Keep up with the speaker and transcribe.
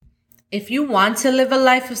If you want to live a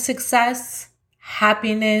life of success,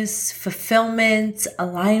 happiness, fulfillment,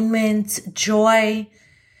 alignment, joy,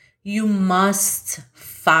 you must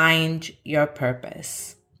find your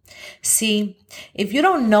purpose. See, if you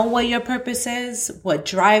don't know what your purpose is, what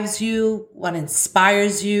drives you, what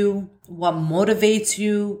inspires you, what motivates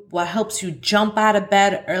you, what helps you jump out of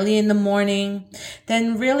bed early in the morning,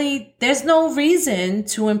 then really there's no reason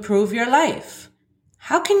to improve your life.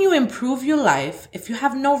 How can you improve your life if you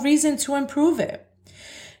have no reason to improve it?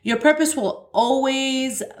 Your purpose will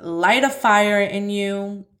always light a fire in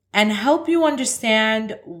you and help you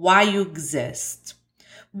understand why you exist,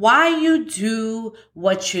 why you do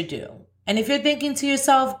what you do. And if you're thinking to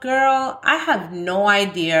yourself, girl, I have no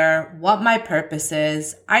idea what my purpose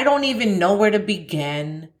is. I don't even know where to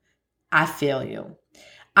begin. I feel you.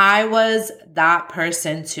 I was that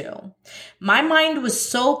person too. My mind was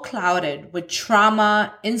so clouded with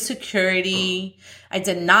trauma, insecurity. I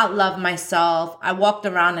did not love myself. I walked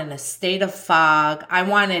around in a state of fog. I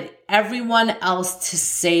wanted everyone else to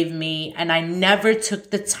save me, and I never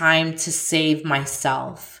took the time to save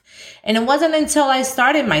myself. And it wasn't until I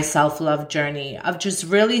started my self-love journey of just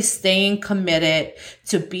really staying committed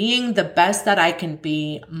to being the best that I can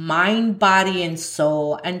be, mind, body, and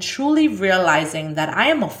soul, and truly realizing that I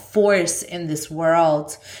am a force in this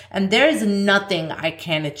world and there is nothing I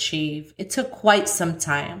can't achieve. It took quite some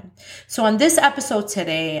time. So on this episode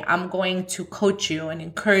today, I'm going to coach you and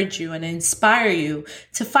encourage you and inspire you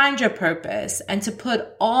to find your purpose and to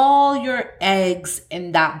put all your eggs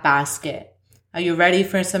in that basket. Are you ready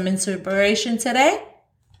for some inspiration today?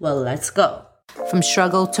 Well, let's go. From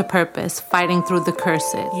struggle to purpose, fighting through the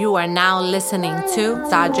curses. You are now listening to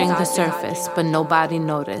Dodging the Surface, but Nobody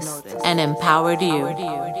Noticed, and Empowered You.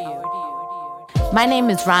 My name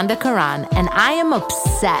is Rhonda Karan, and I am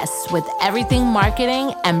obsessed with everything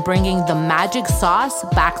marketing and bringing the magic sauce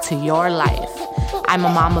back to your life. I'm a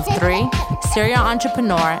mom of 3, serial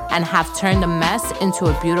entrepreneur, and have turned a mess into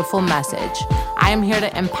a beautiful message. I am here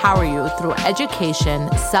to empower you through education,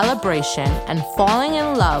 celebration, and falling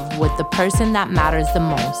in love with the person that matters the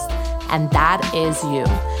most, and that is you.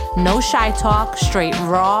 No shy talk, straight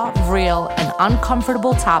raw, real, and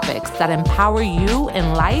uncomfortable topics that empower you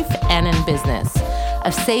in life and in business.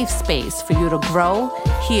 A safe space for you to grow,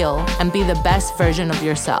 heal, and be the best version of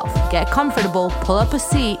yourself. Get comfortable, pull up a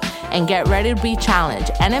seat, and get ready to be challenged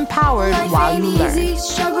and empowered while you learn. Easy,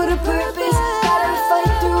 struggle to purpose, gotta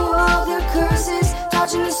fight through all the curses,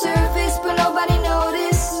 touching the surface, but nobody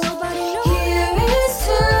noticed. Here is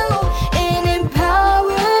to an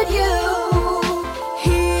empowered you.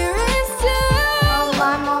 Here is to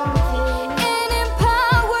an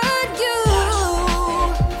empowered you.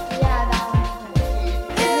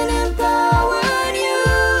 An empowered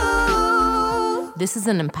you. This is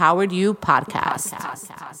an Empowered You podcast.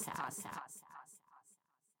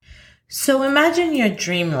 So imagine your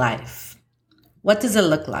dream life. What does it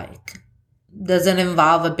look like? Does it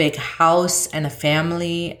involve a big house and a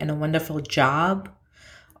family and a wonderful job?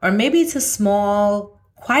 Or maybe it's a small,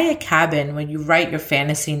 quiet cabin where you write your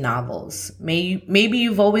fantasy novels. Maybe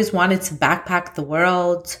you've always wanted to backpack the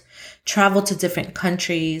world, travel to different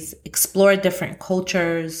countries, explore different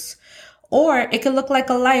cultures. Or it could look like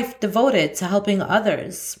a life devoted to helping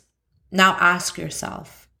others. Now ask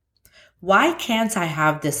yourself, why can't I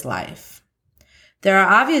have this life? There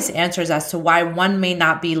are obvious answers as to why one may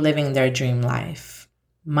not be living their dream life.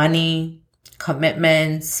 Money,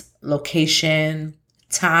 commitments, location,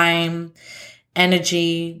 time,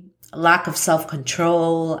 energy, lack of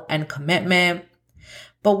self-control and commitment.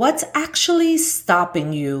 But what's actually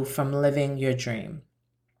stopping you from living your dream?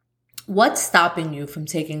 What's stopping you from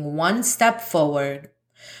taking one step forward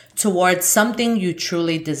towards something you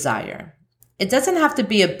truly desire? It doesn't have to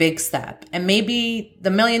be a big step, and maybe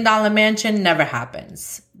the $1 million mansion never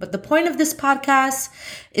happens. But the point of this podcast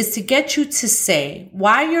is to get you to say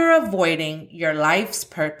why you're avoiding your life's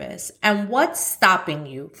purpose and what's stopping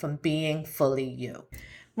you from being fully you.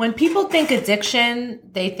 When people think addiction,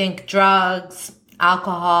 they think drugs,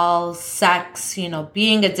 alcohol, sex,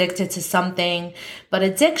 being addicted to something. But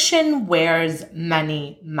addiction wears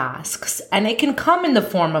many masks, and it can come in the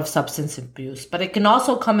form of substance abuse, but it can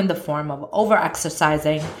also come in the form of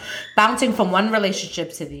over-exercising, bouncing from one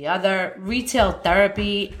relationship to the other, retail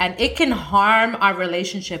therapy, and it can harm our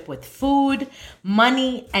relationship with food,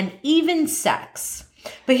 money, and even sex.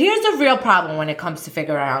 But here's the real problem when it comes to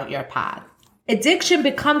figuring out your path. addiction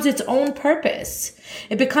becomes its own purpose.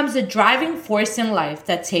 It becomes the driving force in life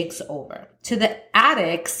that takes over. To the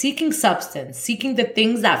addict, seeking substance, seeking the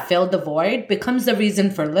things that fill the void becomes the reason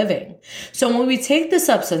for living. So when we take the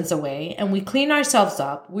substance away and we clean ourselves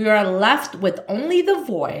up, we are left with only the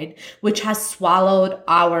void, which has swallowed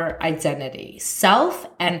our identity, self,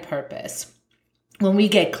 and purpose. When we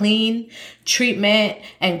get clean, treatment,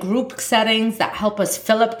 and group settings that help us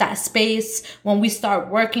fill up that space, when we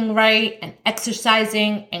start working right and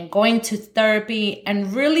exercising and going to therapy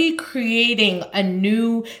and really creating a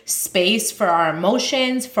new space for our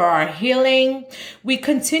emotions, for our healing, we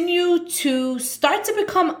continue to start to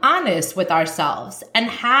become honest with ourselves and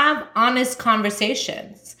have honest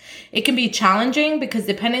conversations. It can be challenging because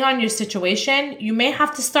depending on your situation, you may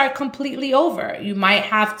have to start completely over. You might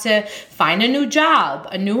have to find a new job,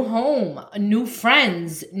 a new home, new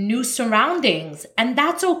friends, new surroundings, and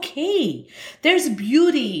that's okay. There's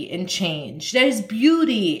beauty in change. There's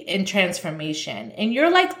beauty in transformation. And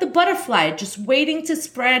you're like the butterfly just waiting to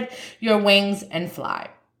spread your wings and fly.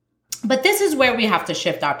 But this is where we have to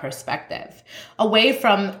shift our perspective away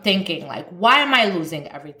from thinking like, why am I losing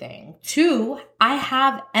everything? To, I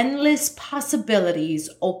have endless possibilities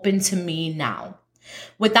open to me now.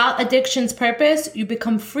 Without addiction's purpose, you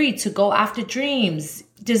become free to go after dreams,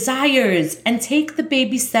 desires, and take the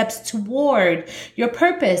baby steps toward your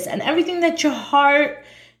purpose and everything that your heart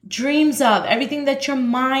dreams of, everything that your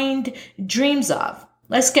mind dreams of.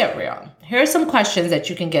 Let's get real. Here are some questions that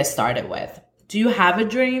you can get started with. Do you have a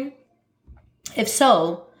dream? If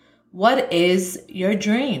so, what is your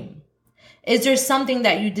dream? Is there something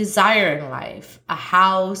that you desire in life? A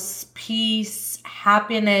house, peace,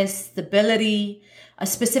 happiness, stability, a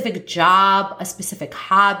specific job, a specific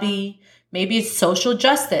hobby? Maybe it's social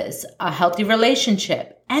justice, a healthy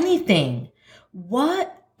relationship, anything.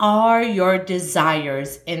 What are your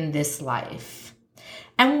desires in this life?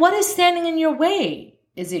 And what is standing in your way?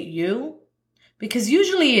 Is it you? Because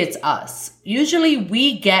usually it's us. Usually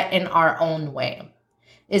we get in our own way.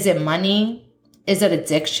 Is it money? Is it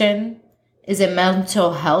addiction? Is it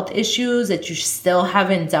mental health issues that you still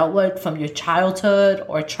haven't dealt with from your childhood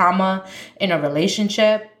or trauma in a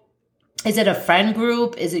relationship? Is it a friend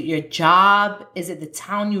group? Is it your job? Is it the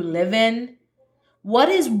town you live in? What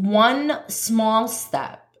is one small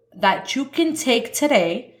step that you can take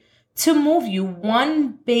today to move you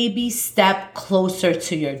one baby step closer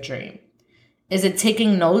to your dream? Is it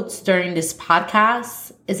taking notes during this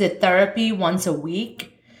podcast? Is it therapy once a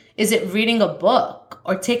week? Is it reading a book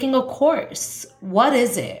or taking a course? What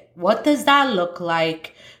is it? What does that look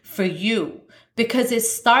like for you? Because it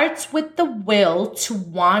starts with the will to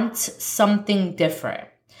want something different.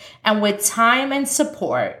 And with time and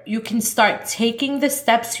support, you can start taking the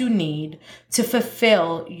steps you need to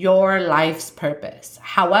fulfill your life's purpose.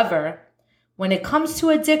 However, when it comes to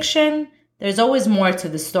addiction, there's always more to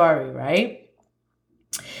the story, right?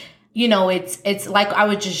 You know, it's like I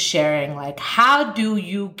was just sharing, like, how do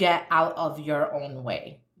you get out of your own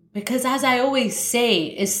way? Because as I always say,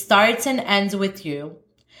 it starts and ends with you.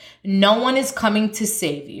 No one is coming to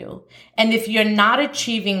save you. And if you're not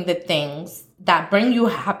achieving the things that bring you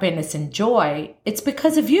happiness and joy, it's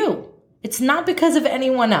because of you. It's not because of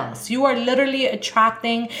anyone else. You are literally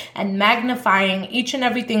attracting and magnifying each and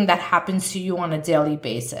everything that happens to you on a daily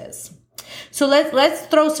basis. So let's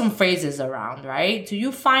throw some phrases around, right? Do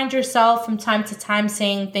you find yourself from time to time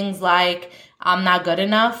saying things like, I'm not good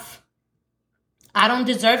enough? I don't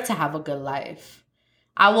deserve to have a good life.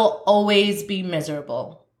 I will always be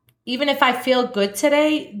miserable. Even if I feel good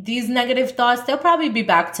today, these negative thoughts, they'll probably be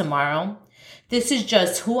back tomorrow. This is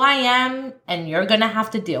just who I am, and you're going to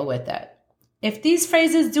have to deal with it. If these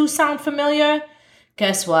phrases do sound familiar,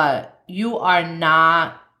 guess what? You are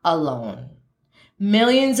not alone.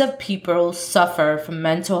 Millions of people suffer from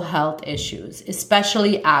mental health issues,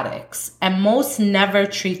 especially addicts, and most never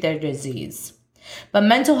treat their disease. But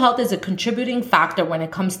mental health is a contributing factor when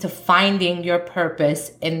it comes to finding your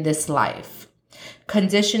purpose in this life.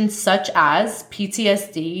 Conditions such as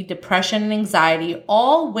PTSD, depression, and anxiety,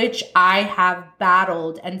 all which I have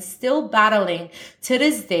battled and still battling to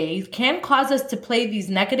this day, can cause us to play these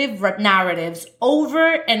negative narratives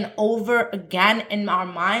over and over again in our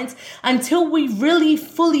minds until we really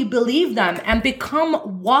fully believe them and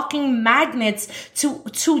become walking magnets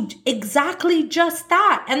to exactly just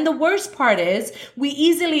that. And the worst part is we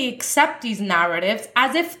easily accept these narratives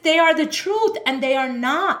as if they are the truth, and they are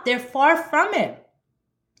not. They're far from it.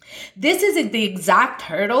 This is the exact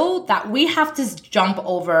hurdle that we have to jump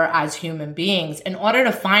over as human beings in order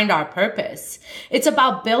to find our purpose. It's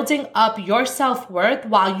about building up your self-worth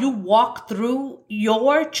while you walk through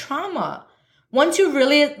your trauma. Once you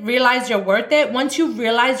really realize you're worth it, once you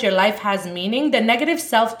realize your life has meaning, the negative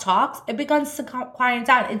self-talk, it begins to quiet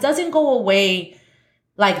down. It doesn't go away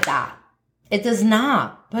like that. It does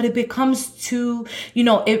not. But it becomes too,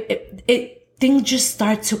 things just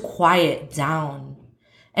start to quiet down.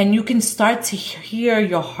 And you can start to hear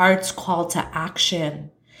your heart's call to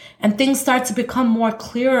action. And things start to become more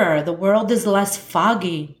clearer. The world is less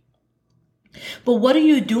foggy. But what are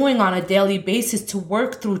you doing on a daily basis to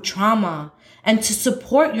work through trauma and to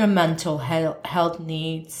support your mental health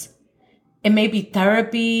needs? It may be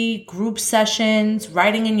therapy, group sessions,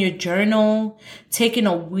 writing in your journal, taking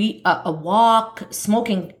a walk,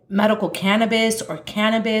 smoking medical cannabis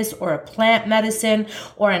or a plant medicine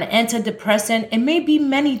or an antidepressant. It may be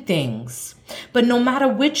many things. But no matter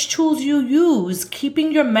which tools you use,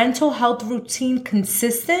 keeping your mental health routine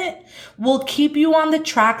consistent will keep you on the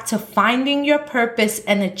track to finding your purpose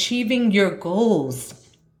and achieving your goals.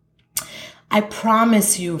 I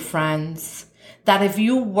promise you, friends, that if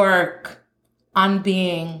you work on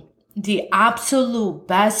being the absolute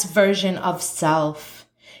best version of self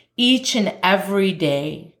each and every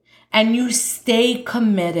day, and you stay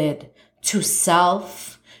committed to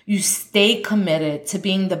self, you stay committed to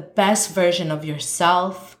being the best version of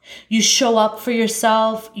yourself, you show up for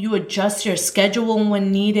yourself, you adjust your schedule when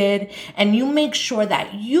needed, and you make sure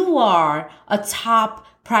that you are a top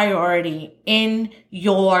priority in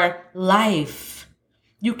your life.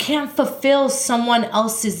 You can't fulfill someone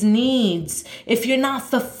else's needs if you're not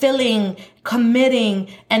fulfilling, committing,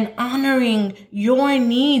 and honoring your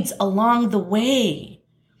needs along the way.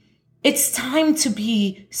 It's time to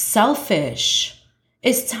be selfish.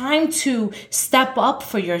 It's time to step up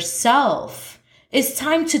for yourself. It's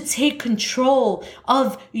time to take control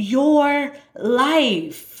of your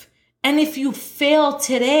life. And if you fail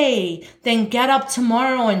today, then get up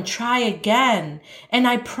tomorrow and try again. And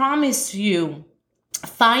I promise you,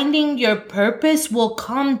 finding your purpose will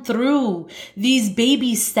come through these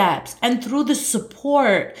baby steps and through the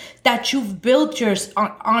support that you've built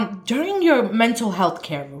on during your mental health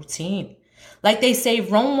care routine. Like they say,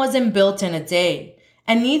 Rome wasn't built in a day,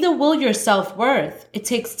 and neither will your self-worth. It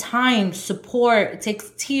takes time, support, it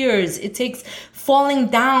takes tears, it takes falling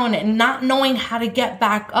down and not knowing how to get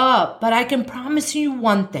back up. But I can promise you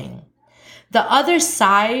one thing. The other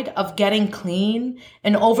side of getting clean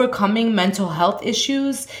and overcoming mental health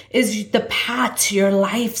issues is the path to your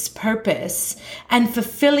life's purpose and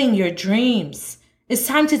fulfilling your dreams. It's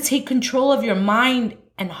time to take control of your mind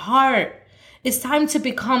and heart. It's time to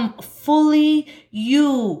become fully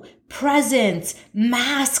you, present,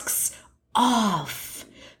 masks off,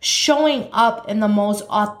 showing up in the most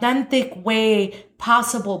authentic way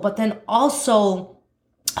possible, but then also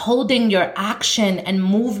holding your action and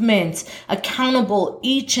movement accountable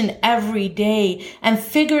each and every day and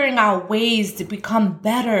figuring out ways to become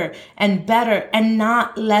better and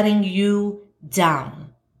not letting you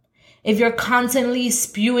down. If you're constantly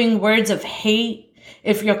spewing words of hate,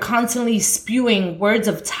 if you're constantly spewing words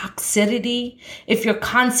of toxicity, if you're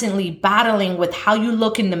constantly battling with how you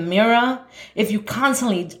look in the mirror, if you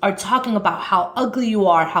constantly are talking about how ugly you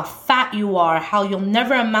are, how fat you are, how you'll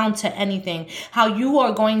never amount to anything, how you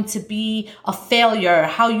are going to be a failure,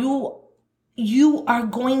 how you are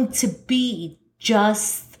going to be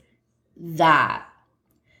just that.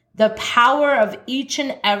 The power of each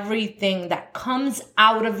and everything that comes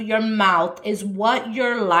out of your mouth is what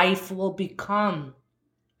your life will become.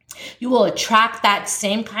 You will attract that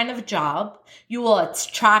same kind of job. You will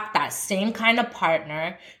attract that same kind of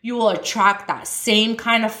partner. You will attract that same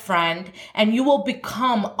kind of friend. And you will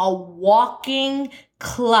become a walking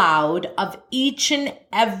cloud of each and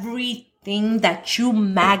everything that you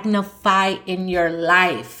magnify in your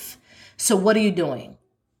life. So what are you doing?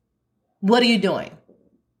 What are you doing?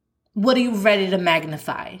 What are you ready to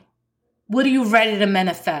magnify? What are you ready to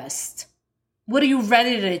manifest? What are you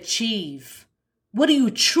ready to achieve? What are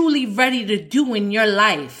you truly ready to do in your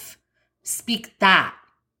life? Speak that.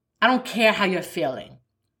 I don't care how you're feeling.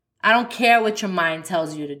 I don't care what your mind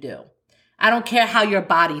tells you to do. I don't care how your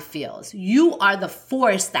body feels. You are the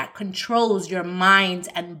force that controls your mind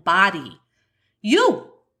and body.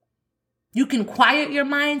 You can quiet your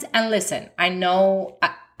mind and listen. I know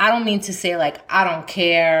I don't mean to say like, I don't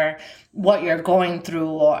care what you're going through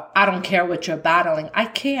or I don't care what you're battling. I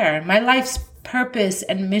care. My life's purpose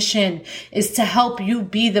and mission is to help you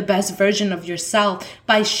be the best version of yourself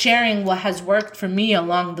by sharing what has worked for me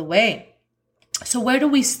along the way. So where do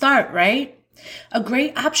we start, right? A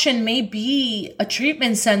great option may be a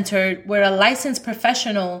treatment center where a licensed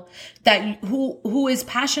professional who is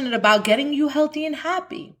passionate about getting you healthy and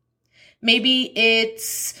happy. Maybe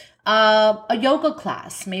it's a yoga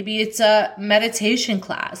class. Maybe it's a meditation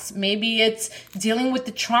class. Maybe it's dealing with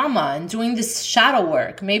the trauma and doing this shadow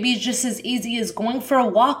work. Maybe it's just as easy as going for a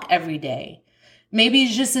walk every day. Maybe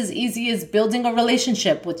it's just as easy as building a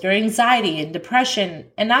relationship with your anxiety and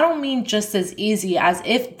depression. And I don't mean just as easy as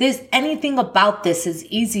if anything about this is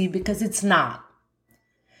easy, because it's not.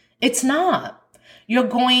 It's not. You're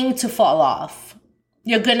going to fall off.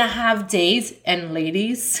 You're going to have days, and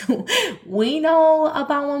ladies, we know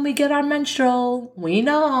about when we get our menstrual. We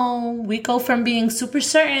know we go from being super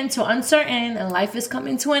certain to uncertain, and life is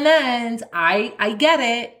coming to an end. I get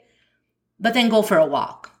it. But then go for a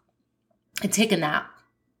walk and take a nap.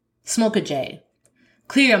 Smoke a J.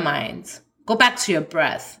 Clear your mind. Go back to your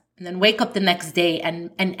breath, and then wake up the next day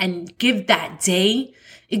and give that day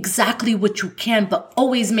exactly what you can, but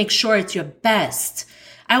always make sure it's your best.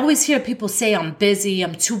 I always hear people say, I'm busy,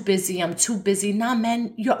 I'm too busy, I'm too busy. Nah,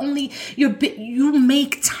 man, you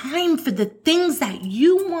make time for the things that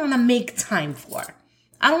you want to make time for.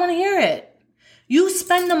 I don't want to hear it. You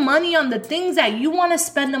spend the money on the things that you want to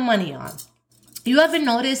spend the money on. You ever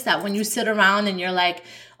notice that when you sit around and you're like,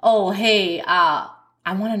 oh, hey, I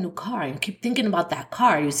want a new car. You keep thinking about that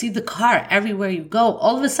car. You see the car everywhere you go.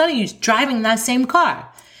 All of a sudden, you're driving that same car.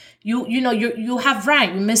 You have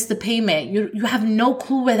rent, you missed the payment. You have no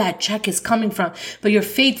clue where that check is coming from, but you're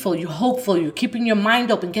faithful, you're hopeful, you're keeping your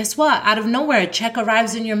mind open. Guess what? Out of nowhere, a check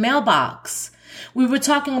arrives in your mailbox. We were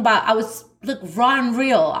talking about, raw and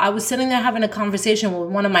real. I was sitting there having a conversation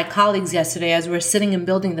with one of my colleagues yesterday as we were sitting and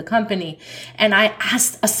building the company. And I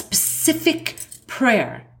asked a specific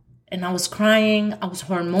prayer. And I was crying. I was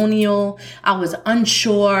hormonal. I was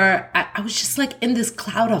unsure. I was just like in this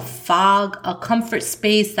cloud of fog, a comfort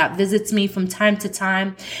space that visits me from time to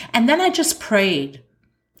time. And then I just prayed.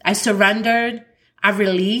 I surrendered. I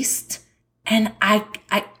released. And I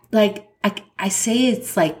say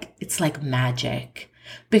it's like magic.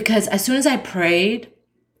 Because as soon as I prayed,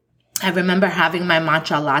 I remember having my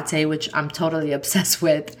matcha latte, which I'm totally obsessed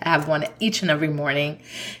with. I have one each and every morning.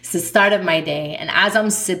 It's the start of my day. And as I'm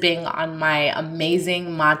sipping on my amazing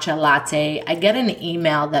matcha latte, I get an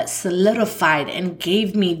email that solidified and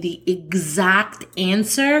gave me the exact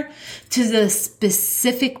answer to the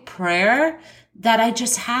specific prayer that I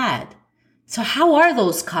just had. So how are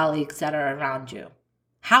those colleagues that are around you?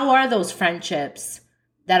 How are those friendships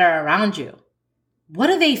that are around you? What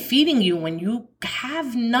are they feeding you when you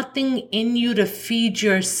have nothing in you to feed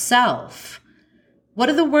yourself? What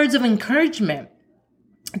are the words of encouragement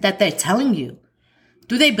that they're telling you?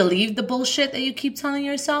 Do they believe the bullshit that you keep telling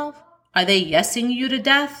yourself? Are they yesing you to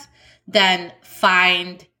death? Then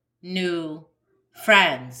find new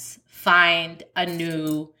friends. Find a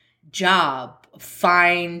new job.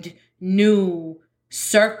 Find new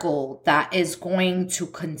circle that is going to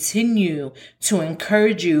continue to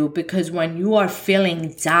encourage you, because when you are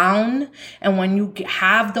feeling down and when you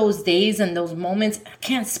have those days and those moments, I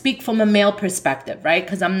can't speak from a male perspective, right?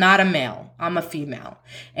 Because I'm not a male, I'm a female.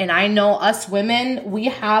 And I know us women, we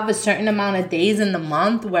have a certain amount of days in the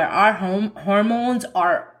month where our hormones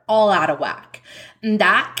are all out of whack. And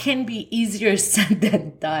that can be easier said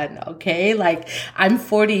than done, okay? Like, I'm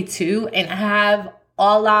 42 and I have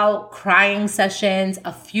all out crying sessions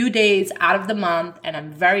a few days out of the month, and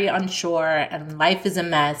I'm very unsure, and life is a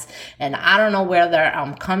mess, and I don't know whether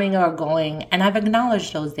I'm coming or going, and I've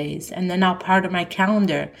acknowledged those days, and they're now part of my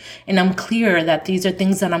calendar, and I'm clear that these are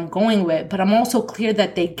things that I'm going with, but I'm also clear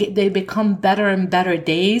that they become better and better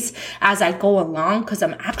days as I go along, because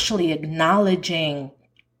I'm actually acknowledging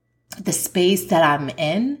the space that I'm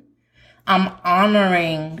in. I'm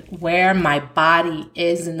honoring where my body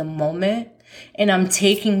is in the moment. And I'm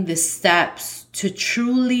taking the steps to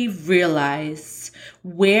truly realize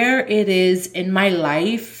where it is in my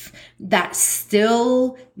life that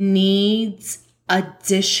still needs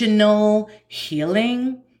additional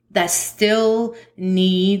healing, that still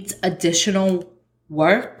needs additional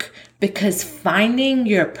work, because finding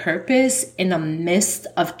your purpose in the midst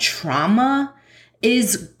of trauma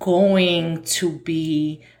is going to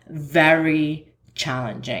be very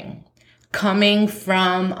challenging. Coming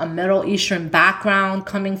from a Middle Eastern background,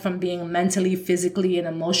 coming from being mentally, physically, and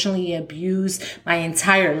emotionally abused my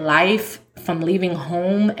entire life, from leaving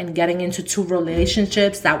home and getting into 2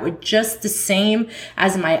 relationships that were just the same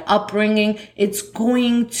as my upbringing, it's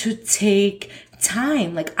going to take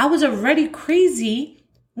time. Like, I was already crazy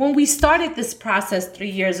when we started this process 3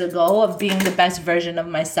 years ago of being the best version of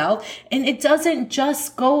myself. And it doesn't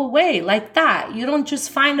just go away like that. You don't just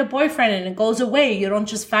find a boyfriend and it goes away. You don't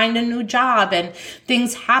just find a new job and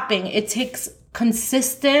things happen. It takes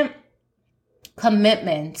consistent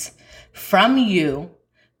commitment from you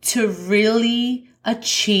to really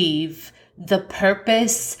achieve the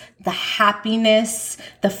purpose, the happiness,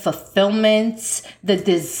 the fulfillment, the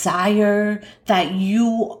desire that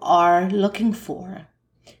you are looking for.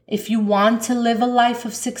 If you want to live a life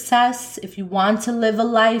of success, if you want to live a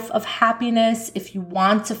life of happiness, if you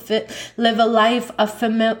want to live a life of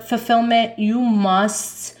fulfillment, you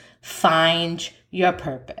must find your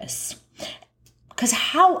purpose. Because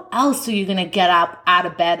how else are you going to get up out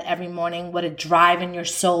of bed every morning with a drive in your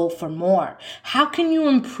soul for more? How can you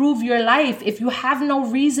improve your life if you have no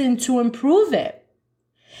reason to improve it?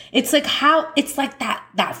 It's like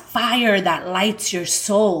that fire that lights your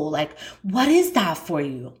soul. Like, what is that for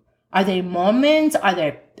you? Are they moments? Are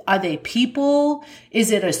they people?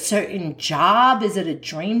 Is it a certain job? Is it a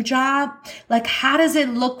dream job? Like, how does it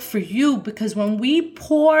look for you? Because when we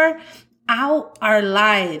pour out our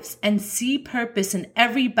lives and see purpose in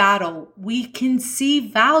every battle, we can see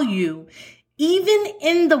value even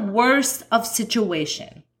in the worst of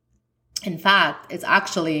situation. In fact, it's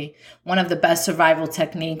actually one of the best survival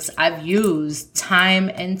techniques I've used time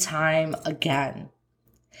and time again.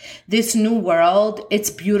 This new world,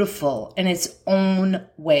 it's beautiful in its own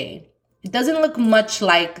way. It doesn't look much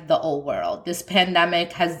like the old world. This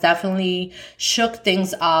pandemic has definitely shook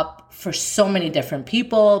things up for so many different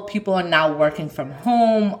people. People are now working from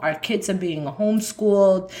home. Our kids are being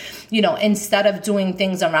homeschooled. Instead of doing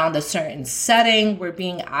things around a certain setting, we're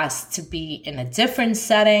being asked to be in a different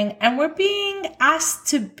setting. And we're being asked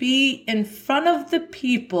to be in front of the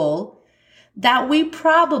people that we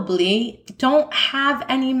probably don't have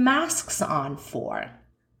any masks on for.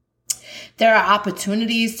 There are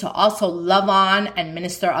opportunities to also love on and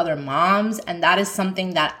minister other moms, and that is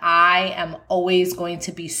something that I am always going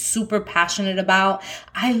to be super passionate about.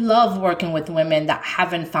 I love working with women that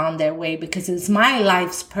haven't found their way because it's my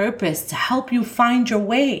life's purpose to help you find your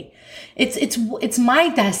way. It's my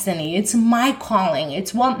destiny. It's my calling.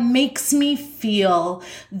 It's what makes me feel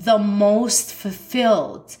the most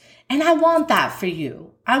fulfilled. And I want that for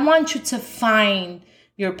you. I want you to find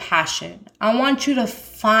your passion. I want you to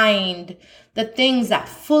find the things that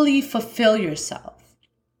fully fulfill yourself.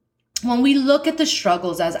 When we look at the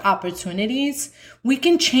struggles as opportunities, we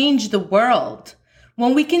can change the world.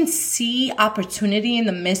 When we can see opportunity in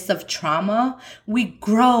the midst of trauma, we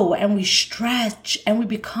grow and we stretch and we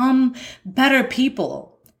become better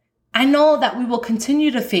people. I know that we will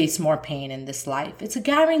continue to face more pain in this life. It's a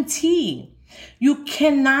guarantee. You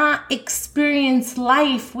cannot experience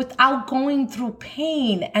life without going through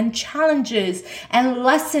pain and challenges and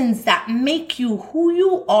lessons that make you who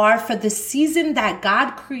you are for the season that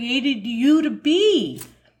God created you to be.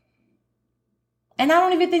 And I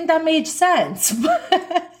don't even think that made sense,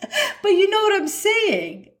 but you know what I'm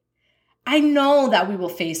saying. I know that we will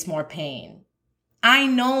face more pain. I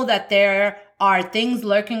know that there are things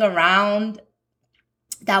lurking around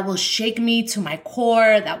that will shake me to my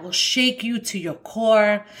core, that will shake you to your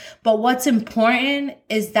core. But what's important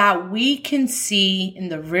is that we can see in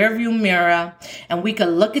the rearview mirror and we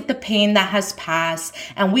can look at the pain that has passed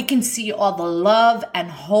and we can see all the love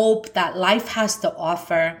and hope that life has to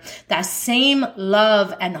offer. That same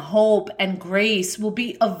love and hope and grace will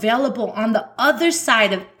be available on the other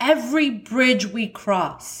side of every bridge we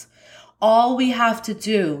cross. All we have to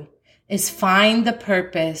do is find the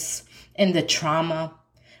purpose in the trauma.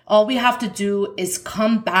 All we have to do is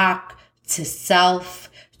come back to self,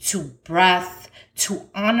 to breath, to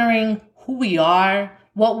honoring who we are,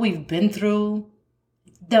 what we've been through.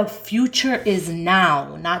 The future is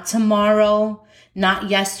now, not tomorrow, not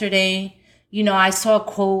yesterday. I saw a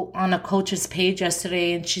quote on a coach's page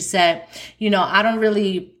yesterday and she said, I don't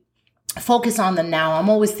really focus on the now. I'm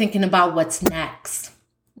always thinking about what's next.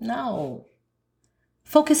 No.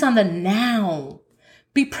 Focus on the now.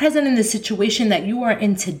 Be present in the situation that you are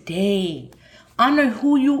in today. Honor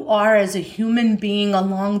who you are as a human being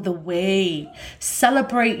along the way.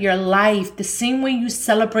 Celebrate your life the same way you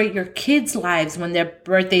celebrate your kids' lives when their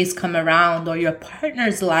birthdays come around, or your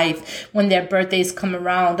partner's life when their birthdays come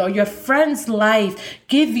around, or your friend's life.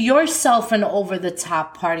 Give yourself an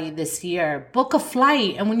over-the-top party this year. Book a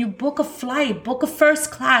flight, and when you book a flight, book a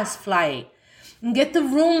first-class flight. And get the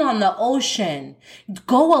room on the ocean.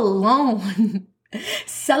 Go alone.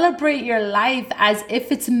 Celebrate your life as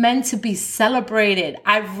if it's meant to be celebrated.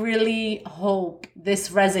 I really hope this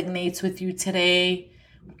resonates with you today.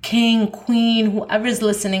 King, queen, whoever's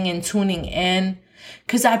listening and tuning in.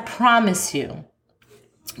 Because I promise you,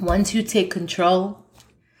 once you take control,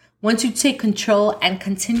 Once you take control and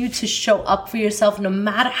continue to show up for yourself, no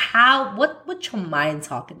matter what your mind's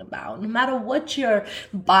talking about, no matter what your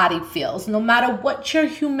body feels, no matter what your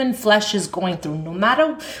human flesh is going through, no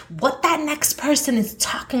matter what that next person is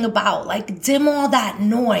talking about, like dim all that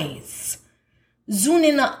noise. Zone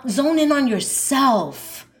in on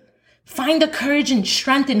yourself. Find the courage and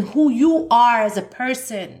strength in who you are as a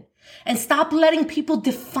person. And stop letting people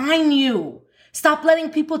define you. Stop letting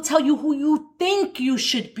people tell you who you think you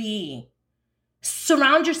should be.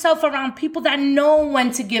 Surround yourself around people that know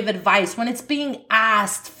when to give advice, when it's being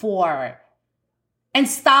asked for. And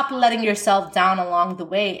stop letting yourself down along the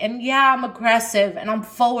way. And yeah, I'm aggressive and I'm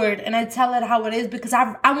forward and I tell it how it is because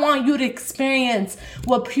I want you to experience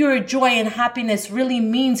what pure joy and happiness really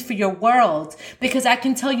means for your world. Because I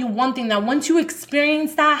can tell you one thing, that once you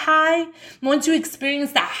experience that high, once you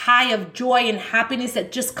experience that high of joy and happiness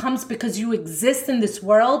that just comes because you exist in this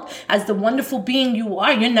world as the wonderful being you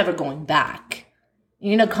are, you're never going back.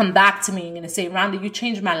 You're going to come back to me and you're going to say, Rhonda, you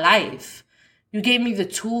changed my life. You gave me the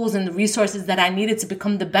tools and the resources that I needed to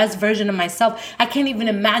become the best version of myself. I can't even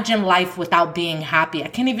imagine life without being happy. I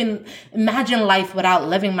can't even imagine life without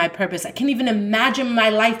living my purpose. I can't even imagine my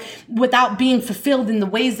life without being fulfilled in the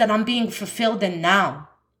ways that I'm being fulfilled in now.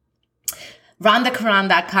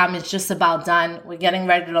 RhondaKaran.com is just about done. We're getting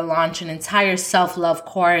ready to launch an entire self-love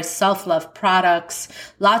course, self-love products,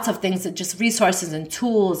 lots of things, that just resources and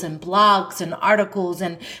tools and blogs and articles.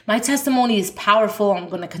 And my testimony is powerful. I'm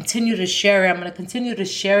going to continue to share it. I'm going to continue to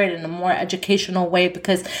share it in a more educational way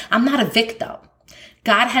because I'm not a victim.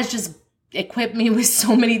 God has just equipped me with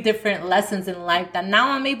so many different lessons in life that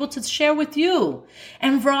now I'm able to share with you.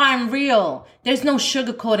 And raw and real. There's no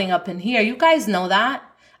sugarcoating up in here. You guys know that.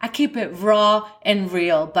 I keep it raw and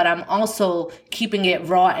real, but I'm also keeping it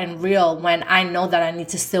raw and real when I know that I need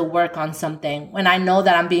to still work on something, when I know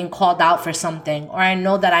that I'm being called out for something, or I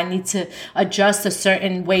know that I need to adjust a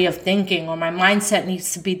certain way of thinking, or my mindset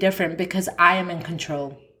needs to be different because I am in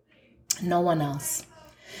control. No one else.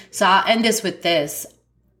 So I'll end this with this.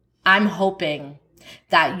 I'm hoping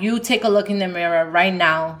that you take a look in the mirror right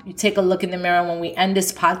now. You take a look in the mirror when we end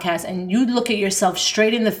this podcast and you look at yourself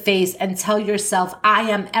straight in the face and tell yourself, I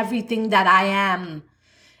am everything that I am.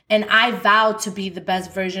 And I vow to be the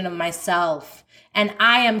best version of myself. And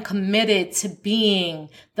I am committed to being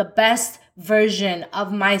the best version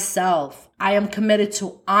of myself. I am committed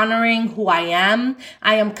to honoring who I am.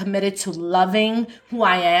 I am committed to loving who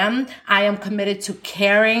I am. I am committed to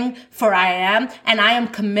caring for I am. And I am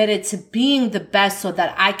committed to being the best so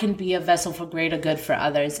that I can be a vessel for greater good for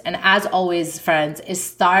others. And as always, friends, it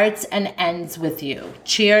starts and ends with you.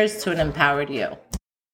 Cheers to an empowered you.